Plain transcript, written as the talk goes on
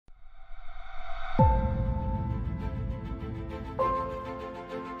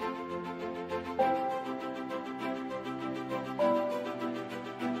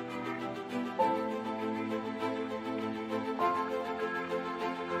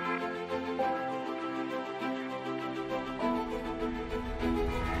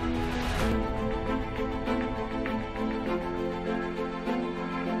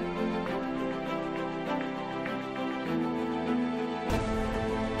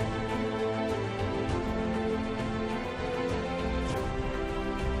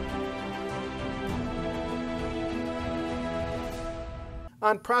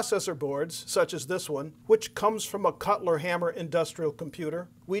On processor boards, such as this one, which comes from a Cutler Hammer industrial computer,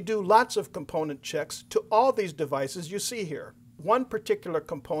 we do lots of component checks to all these devices you see here. One particular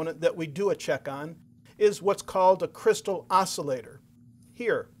component that we do a check on is what's called a crystal oscillator.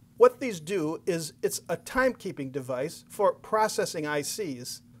 Here, what these do is it's a timekeeping device for processing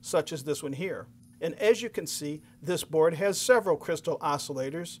ICs, such as this one here. And as you can see, this board has several crystal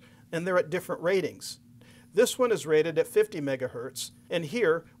oscillators, and they're at different ratings. This one is rated at 50 megahertz, and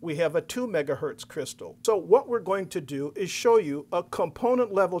here we have a 2 megahertz crystal. So what we're going to do is show you a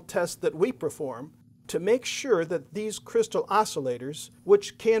component level test that we perform to make sure that these crystal oscillators,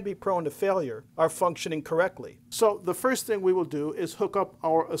 which can be prone to failure, are functioning correctly. So the first thing we will do is hook up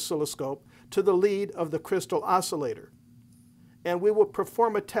our oscilloscope to the lead of the crystal oscillator, and we will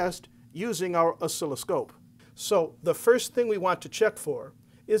perform a test using our oscilloscope. So the first thing we want to check for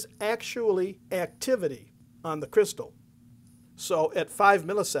is actually activity on the crystal. So at 5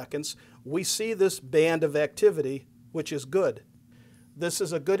 milliseconds, we see this band of activity, which is good. This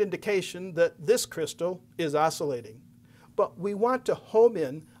is a good indication that this crystal is oscillating. But we want to home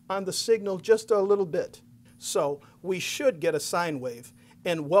in on the signal just a little bit. So we should get a sine wave.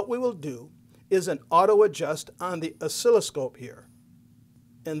 And what we will do is an auto adjust on the oscilloscope here.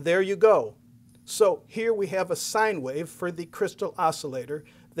 And there you go. So here we have a sine wave for the crystal oscillator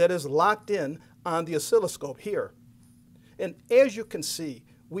that is locked in on the oscilloscope here. And as you can see,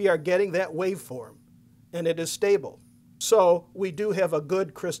 we are getting that waveform, and it is stable. So we do have a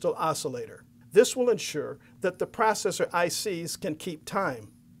good crystal oscillator. This will ensure that the processor ICs can keep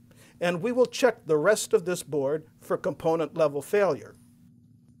time. And we will check the rest of this board for component level failure.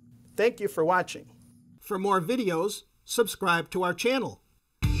 Thank you for watching. For more videos, subscribe to our channel.